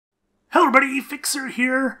Hello everybody, Fixer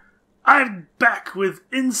here. I'm back with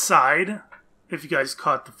Inside. If you guys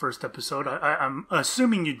caught the first episode, I'm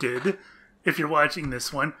assuming you did, if you're watching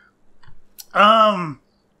this one.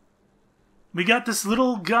 We got this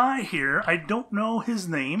little guy here. I don't know his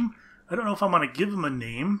name. I don't know if I'm going to give him a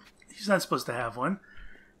name. He's not supposed to have one.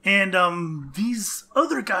 And these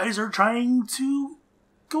other guys are trying to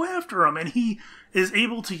go after him. And he is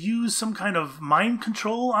able to use some kind of mind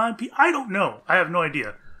control on people. I don't know. I have no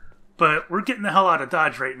idea. But we're getting the hell out of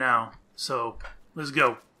Dodge right now. So, let's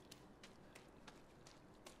go.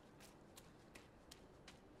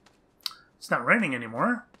 It's not raining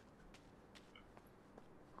anymore.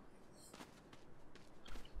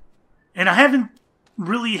 And I haven't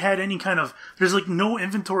really had any kind of... There's like no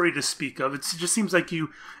inventory to speak of. It just seems like you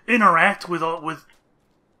interact with all...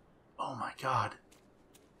 Oh my god.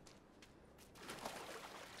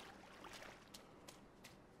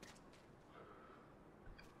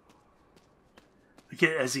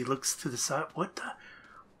 As he looks to the side. What the...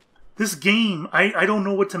 This game, I don't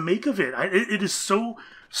know what to make of it. It is so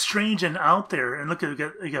strange and out there. And look,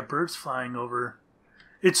 you got birds flying over.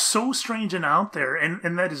 It's so strange and out there.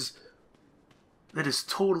 And that is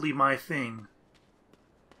totally my thing.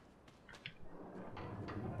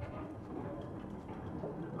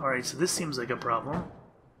 Alright, so this seems like a problem.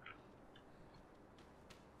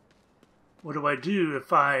 What do I do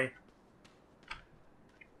if I...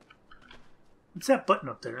 What's that button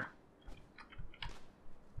up there?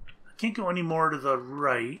 I can't go any more to the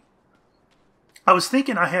right. I was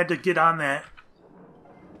thinking I had to get on that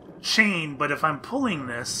chain, but if I'm pulling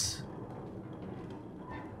this...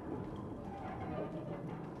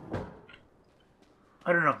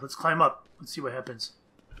 I don't know. Let's climb up. Let's see what happens.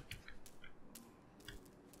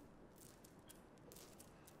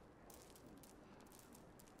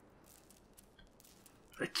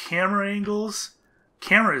 The camera angles...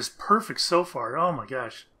 Camera is perfect so far. Oh my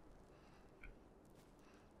gosh.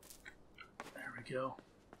 There we go.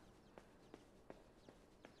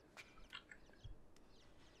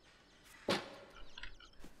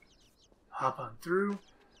 Hop on through.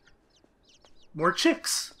 More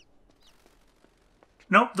chicks.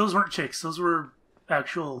 Nope, those weren't chicks. Those were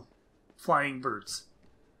actual flying birds.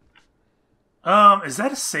 Is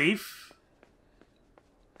that a safe?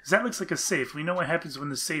 Because that looks like a safe. We know what happens when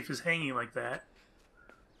the safe is hanging like that.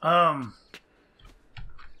 I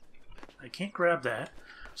can't grab that.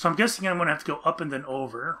 So I'm guessing I'm going to have to go up and then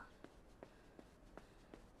over.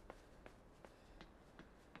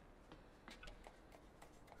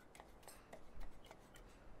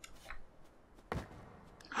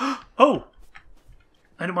 Oh!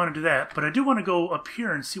 I didn't want to do that, but I do want to go up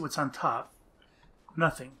here and see what's on top.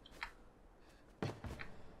 Nothing.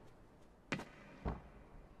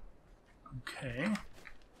 Okay.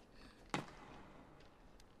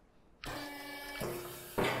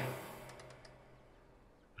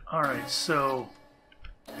 Alright, so...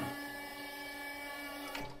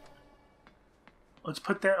 Let's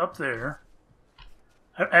put that up there.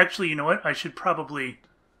 Actually, you know what? I should probably...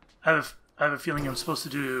 I have a feeling I'm supposed to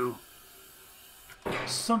do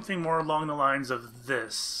something more along the lines of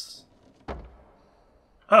this.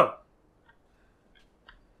 Oh.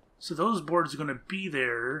 So those boards are going to be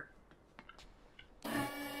there.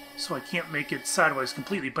 So I can't make it sideways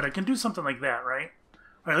completely, but I can do something like that, right?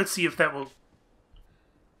 Alright, let's see if that will...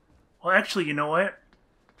 Well, actually, you know what?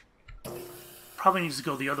 Probably needs to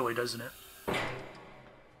go the other way, doesn't it?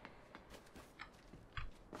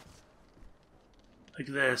 Like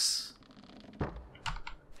this.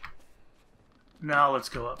 Now let's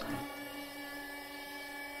go up.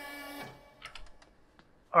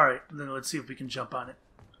 Alright, then let's see if we can jump on it.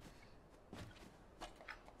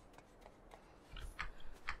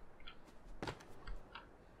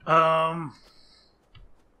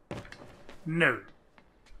 No.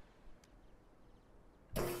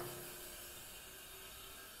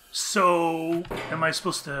 So, am I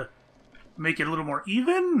supposed to make it a little more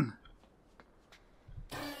even?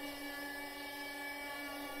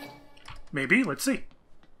 Maybe, let's see.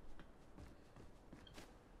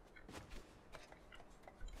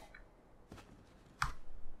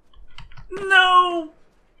 No!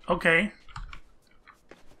 Okay.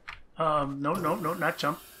 No, not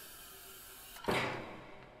jump.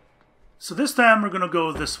 So this time we're gonna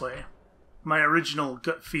go this way. My original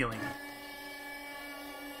gut feeling.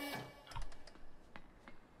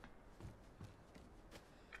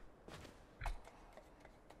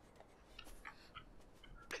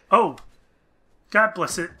 Oh! God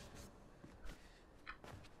bless it.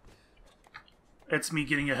 It's me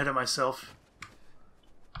getting ahead of myself.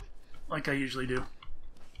 Like I usually do.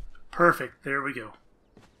 Perfect. There we go.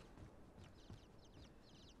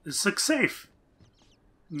 This looks safe.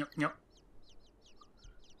 Yep, yep.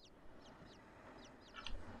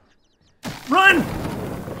 Run!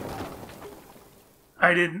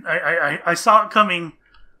 I didn't. I saw it coming.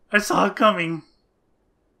 I saw it coming.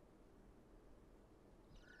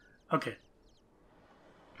 Okay.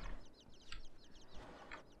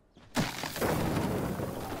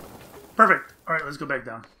 Perfect. Alright, let's go back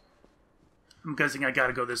down. I'm guessing I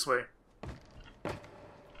gotta go this way.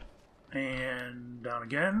 And down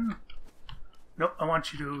again. Nope, I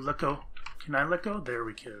want you to let go. Can I let go? There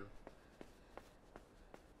we go.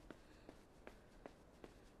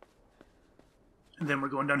 And then we're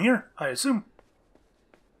going down here, I assume.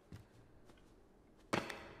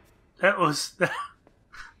 That was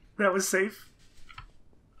that was safe.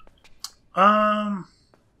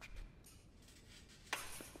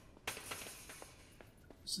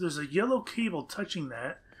 So there's a yellow cable touching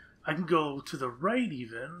that. I can go to the right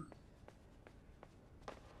even.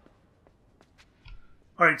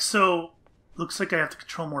 Alright, so looks like I have to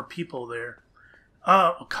control more people there.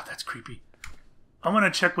 Oh god, that's creepy. I'm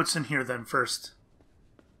gonna check what's in here then first.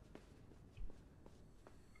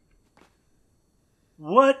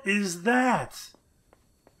 What is that?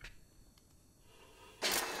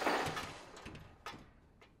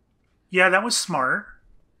 Yeah, that was smart.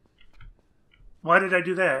 Why did I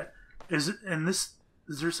do that? Is it in this?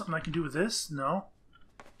 Is there something I can do with this? No.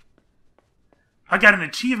 I got an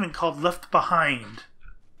achievement called Left Behind.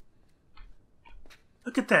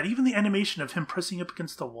 Look at that. Even the animation of him pressing up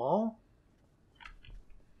against the wall.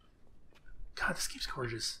 God, this game's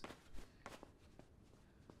gorgeous.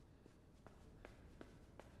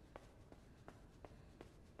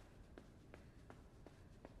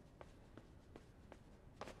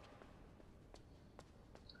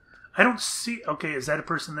 I don't see... Okay, is that a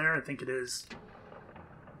person there? I think it is.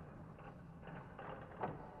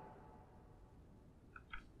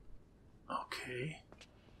 Okay.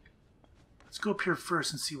 Let's go up here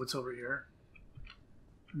first and see what's over here.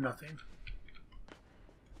 Nothing.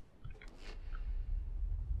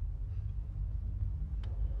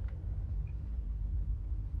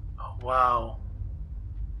 Oh, wow.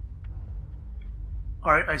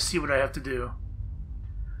 Alright, I see what I have to do.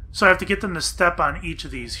 So I have to get them to step on each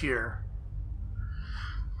of these here.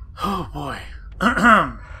 Oh boy.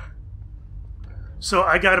 So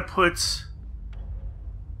I gotta put...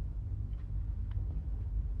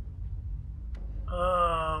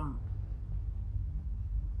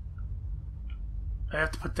 I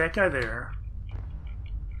have to put that guy there.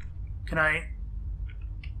 Can I...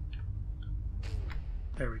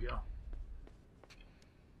 There we go.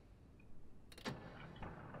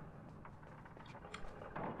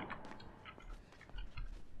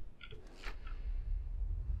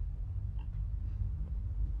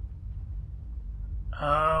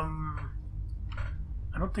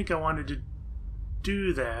 I don't think I wanted to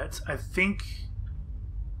do that. I think...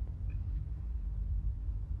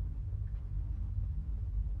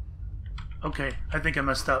 Okay, I think I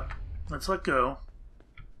messed up. Let's let go.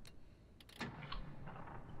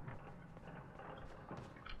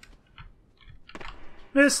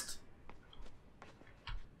 Missed!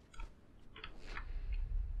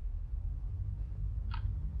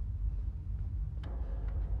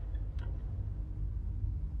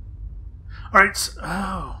 Alright, so,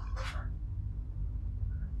 oh.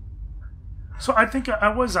 So I think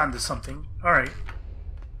I was onto something. Alright.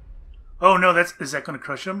 Oh no, is that going to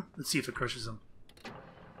crush him? Let's see if it crushes him.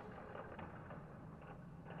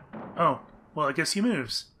 Oh, well I guess he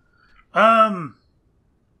moves. I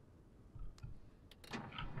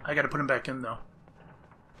gotta put him back in though.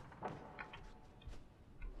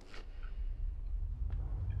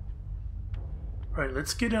 Alright,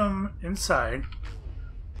 let's get him inside.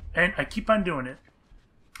 And I keep on doing it.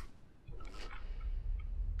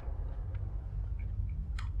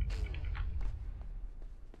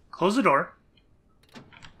 Close the door.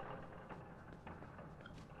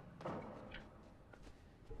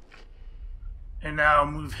 And now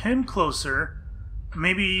move him closer.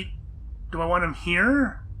 Maybe... Do I want him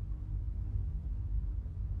here?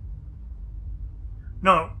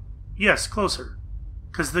 No. Yes, closer.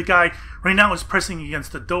 Because the guy right now is pressing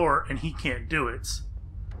against the door and he can't do it.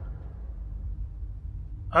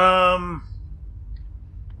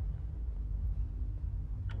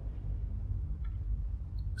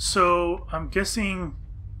 So I'm guessing.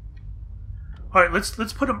 All right, let's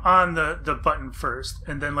put him on the button first,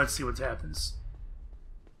 and then let's see what happens.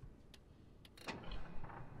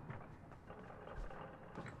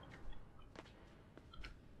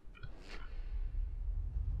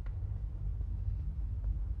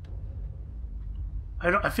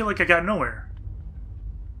 I feel like I got nowhere.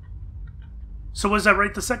 So was I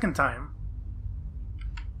right the second time?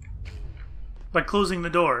 By closing the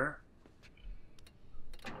door.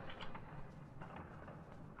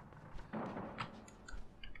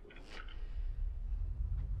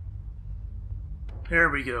 There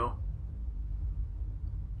we go.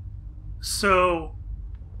 So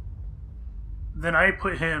then I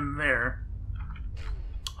put him there.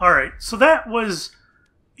 Alright, so that was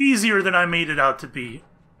easier than I made it out to be.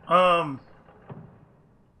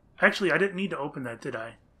 Actually, I didn't need to open that, did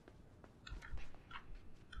I?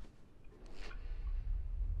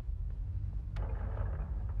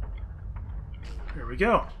 There we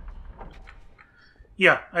go.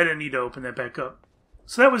 Yeah, I didn't need to open that back up.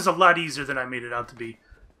 So that was a lot easier than I made it out to be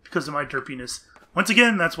because of my derpiness. Once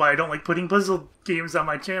again, that's why I don't like putting puzzle games on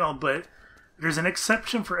my channel, but there's an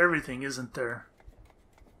exception for everything, isn't there?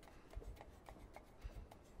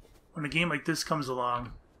 When a game like this comes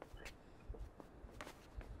along,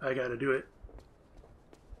 I gotta do it.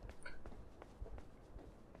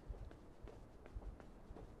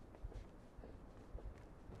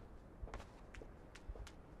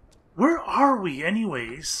 Where are we,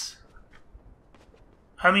 anyways?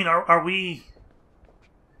 I mean, are we...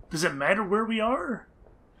 Does it matter where we are?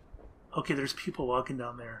 Okay, there's people walking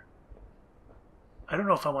down there. I don't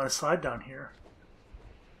know if I want to slide down here.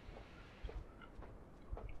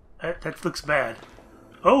 That looks bad.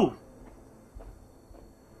 Oh!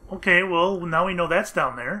 Okay, well, now we know that's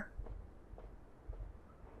down there.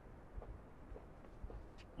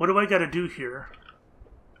 What do I gotta do here?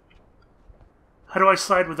 How do I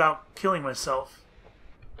slide without killing myself?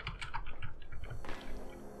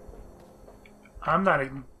 I'm not...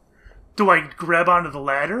 Do I grab onto the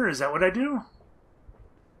ladder? Is that what I do?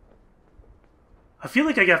 I feel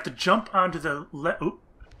like I have to jump onto the...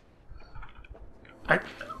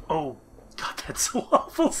 Oh, God, that's so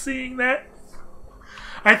awful seeing that.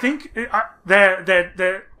 I think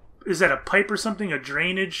that is that a pipe or something? A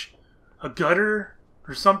drainage? A gutter?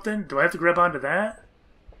 Or something? Do I have to grab onto that?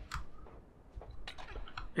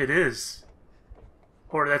 It is.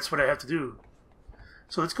 Or that's what I have to do.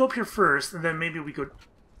 So let's go up here first, and then maybe we go...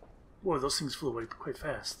 Whoa, those things flew away quite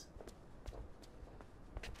fast.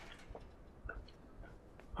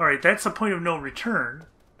 Alright, that's a point of no return.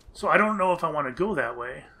 So I don't know if I want to go that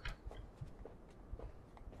way.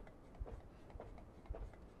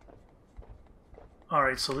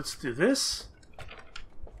 Alright, so let's do this.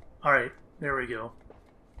 Alright, there we go.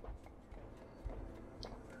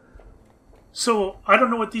 So, I don't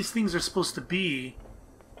know what these things are supposed to be.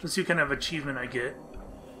 Let's see what kind of achievement I get.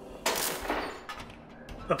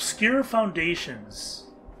 Obscure foundations.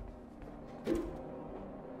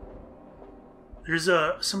 There's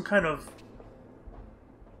some kind of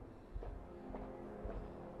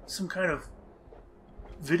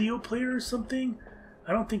video player or something.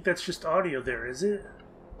 I don't think that's just audio there, is it?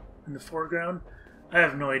 In the foreground? I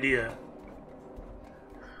have no idea.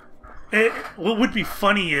 What would be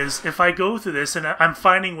funny is if I go through this and I'm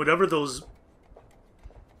finding whatever those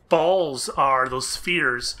balls are, those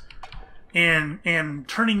spheres, and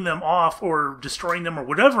turning them off or destroying them or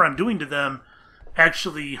whatever I'm doing to them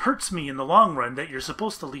actually hurts me in the long run, that you're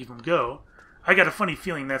supposed to leave them go. I got a funny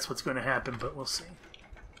feeling that's what's going to happen, but we'll see.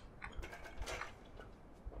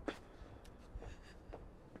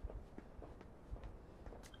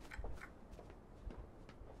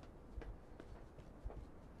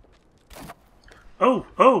 Oh,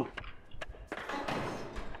 oh!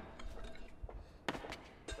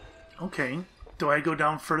 Okay. Do I go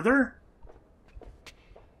down further?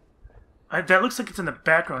 That looks like it's in the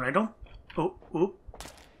background. I don't... Oh, oh.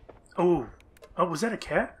 Oh. Oh, was that a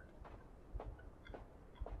cat?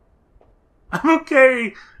 I'm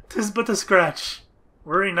okay! 'Tis but a scratch.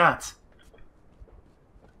 Worry not.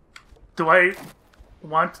 Do I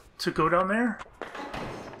want to go down there?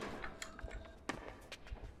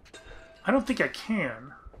 I don't think I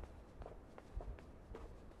can.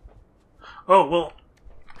 Oh, well...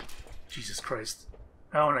 Jesus Christ.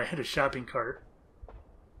 Oh, and I hit a shopping cart.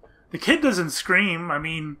 The kid doesn't scream. I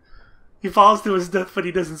mean, he falls to his death, but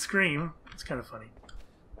he doesn't scream. It's kind of funny.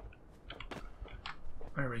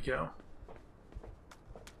 There we go.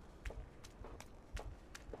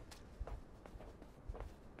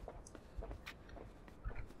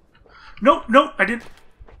 No, no, I didn't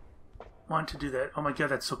want to do that. Oh my god,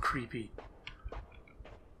 that's so creepy.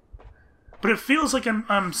 But it feels like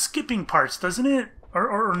I'm skipping parts, doesn't it?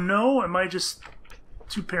 Or no? Am I just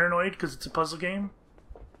too paranoid because it's a puzzle game?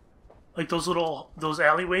 Like those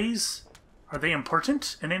alleyways? Are they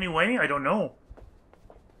important in any way? I don't know.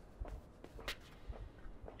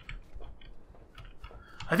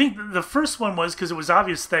 I think the first one was because it was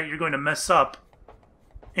obvious that you're going to mess up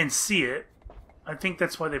and see it. I think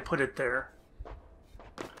that's why they put it there.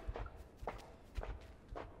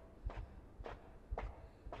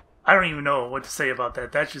 I don't even know what to say about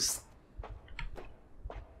that. That's just...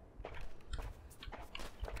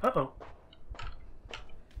 Uh-oh.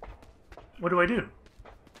 What do I do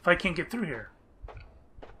if I can't get through here?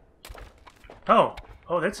 Oh.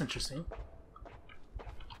 Oh, that's interesting.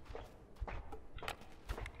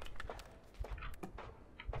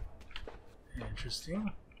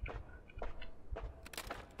 Interesting.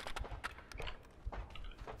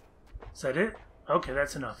 Is that it? Okay,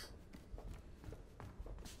 that's enough.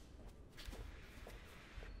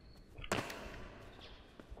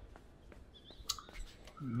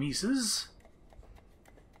 Mises.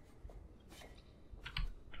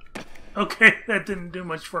 Okay, that didn't do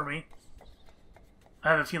much for me. I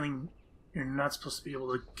have a feeling you're not supposed to be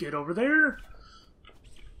able to get over there.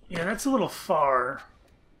 Yeah, that's a little far.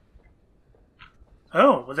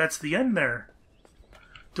 Oh, well that's the end there.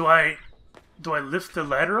 Do I lift the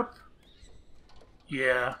ladder up?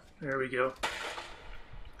 Yeah, there we go.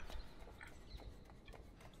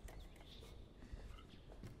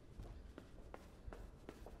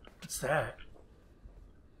 What's that?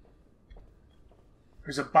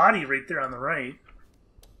 There's a body right there on the right.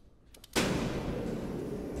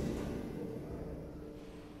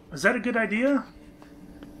 Is that a good idea?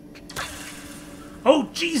 Oh,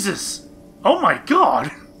 Jesus! Oh my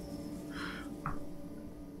God!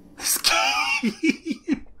 This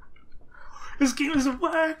game... This game is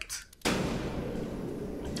whacked!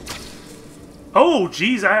 Oh,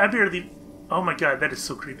 jeez, I barely... Oh my God, that is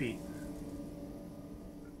so creepy.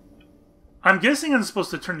 I'm guessing I'm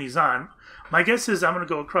supposed to turn these on. My guess is I'm going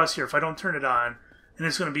to go across here if I don't turn it on, and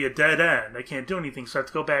it's going to be a dead end. I can't do anything, so I have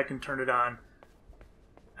to go back and turn it on.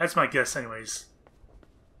 That's my guess anyways.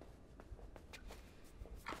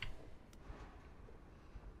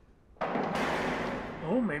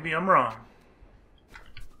 Oh, maybe I'm wrong.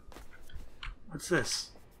 What's this?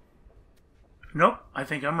 Nope, I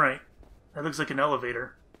think I'm right. That looks like an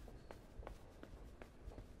elevator.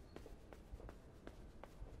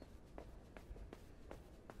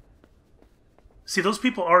 See, those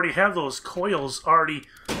people already have those coils already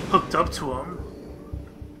hooked up to them.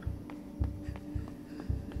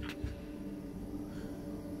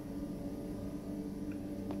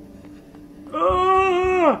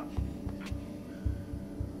 Ah!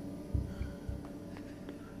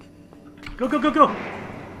 Go, go, go, go!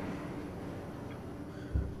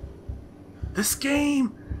 This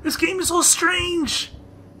game is so strange!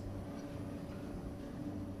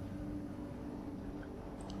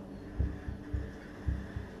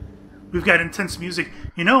 We've got intense music.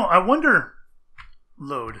 You know, I wonder...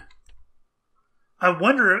 Load. I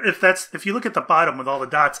wonder if that's... If you look at the bottom with all the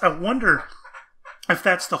dots, I wonder if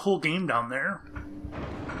that's the whole game down there.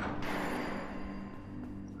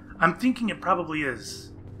 I'm thinking it probably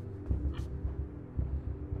is.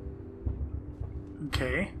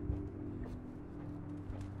 Okay.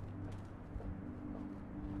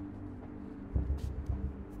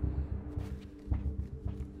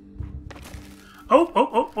 Oh, oh,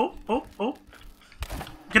 oh, oh, oh, oh.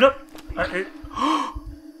 Get up.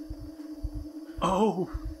 Oh.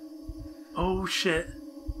 Oh, shit.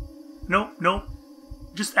 Nope, nope.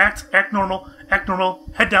 Just act normal. Act normal.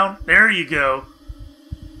 Head down. There you go.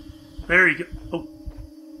 There you go. Oh.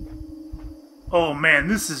 Oh, man,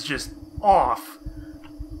 this is just off.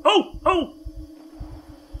 Oh, oh.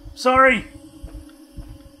 Sorry.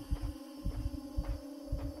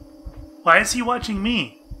 Why is he watching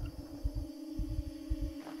me?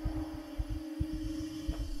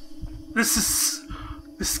 This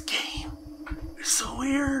game is so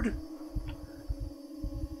weird.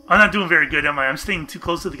 I'm not doing very good, am I? I'm staying too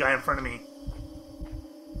close to the guy in front of me.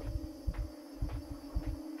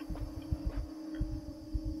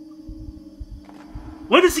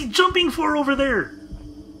 What is he jumping for over there?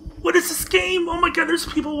 What is this game? Oh my God, there's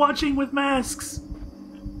people watching with masks.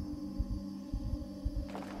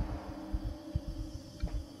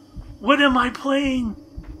 What am I playing?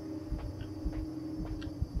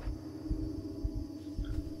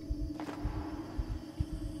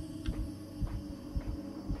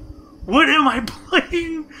 What am I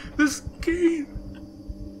playing? This game?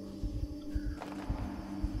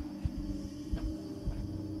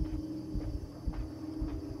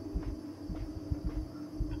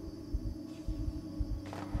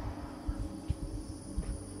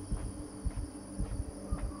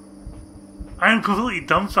 I am completely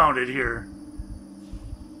dumbfounded here.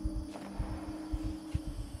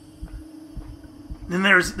 Then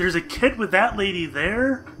there's a kid with that lady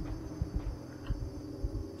there.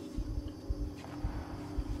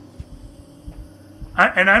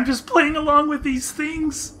 And I'm just playing along with these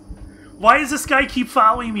things. Why does this guy keep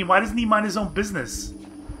following me? Why doesn't he mind his own business?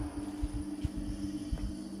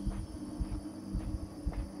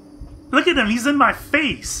 Look at him, he's in my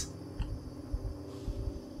face.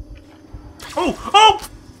 Oh! Oh!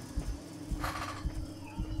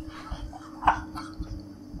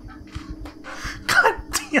 God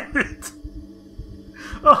damn it!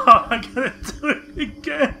 Oh, I gotta do it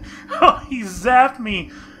again. Oh, he zapped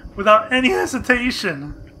me without any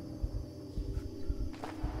hesitation.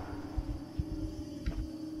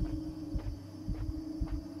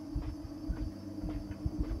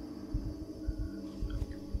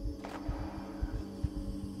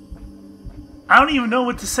 I don't even know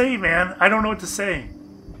what to say, man. I don't know what to say.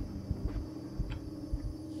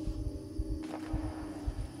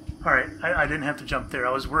 Alright, I didn't have to jump there.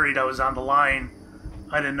 I was worried I was on the line.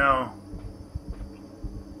 I didn't know.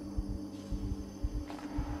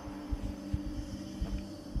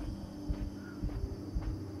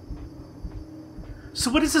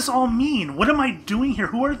 So what does this all mean? What am I doing here?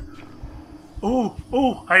 Who are...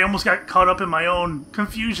 Oh, I almost got caught up in my own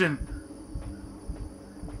confusion.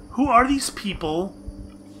 Who are these people?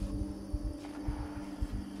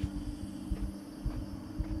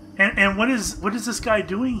 And what is this guy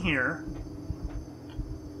doing here?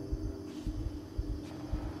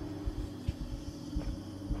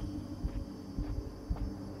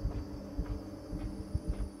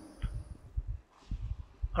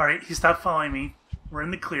 Alright, he stopped following me. We're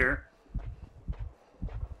in the clear.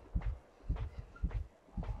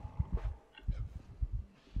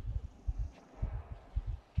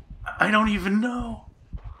 I don't even know.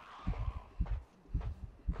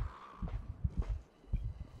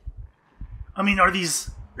 I mean,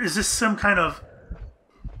 is this some kind of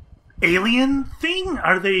alien thing?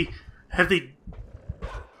 Have they...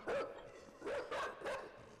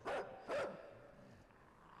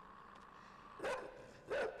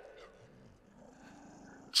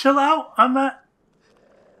 Chill out, I'm not...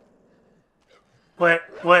 What?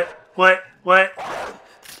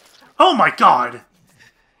 Oh my god!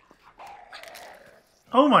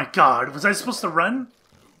 Oh my god, was I supposed to run?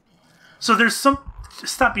 So there's some...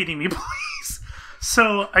 Stop beating me, please.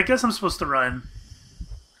 So, I guess I'm supposed to run.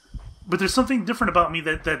 But there's something different about me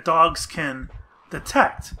that dogs can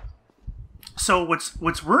detect. So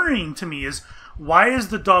what's worrying to me is, why is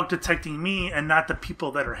the dog detecting me and not the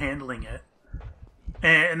people that are handling it?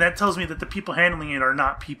 And that tells me that the people handling it are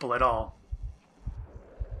not people at all.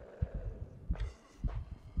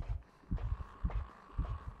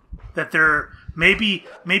 That they're... Maybe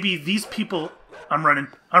these people... I'm running,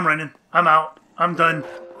 I'm out, I'm done.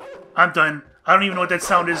 I don't even know what that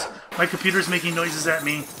sound is. My computer's making noises at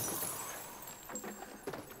me.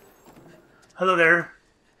 Hello there.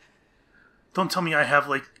 Don't tell me I have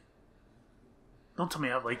like a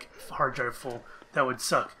hard drive full. That would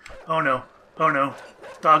suck. Oh no.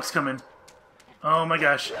 Dog's coming. Oh my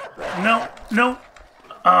gosh. No.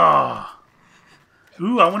 Oh.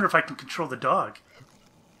 Ooh, I wonder if I can control the dog.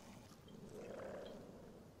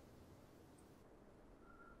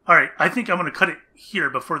 Alright, I think I'm going to cut it here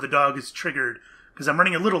before the dog is triggered, because I'm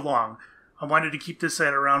running a little long. I wanted to keep this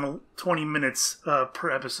at around 20 minutes per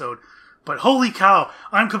episode. But holy cow,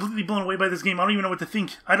 I'm completely blown away by this game. I don't even know what to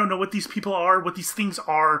think. I don't know what these people are, what these things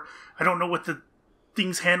are. I don't know what the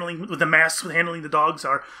things handling, with the masks handling the dogs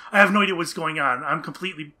are. I have no idea what's going on. I'm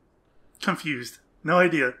completely confused. No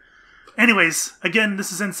idea. Anyways, again,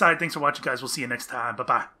 this is Inside. Thanks for watching, guys. We'll see you next time.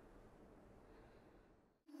 Bye-bye.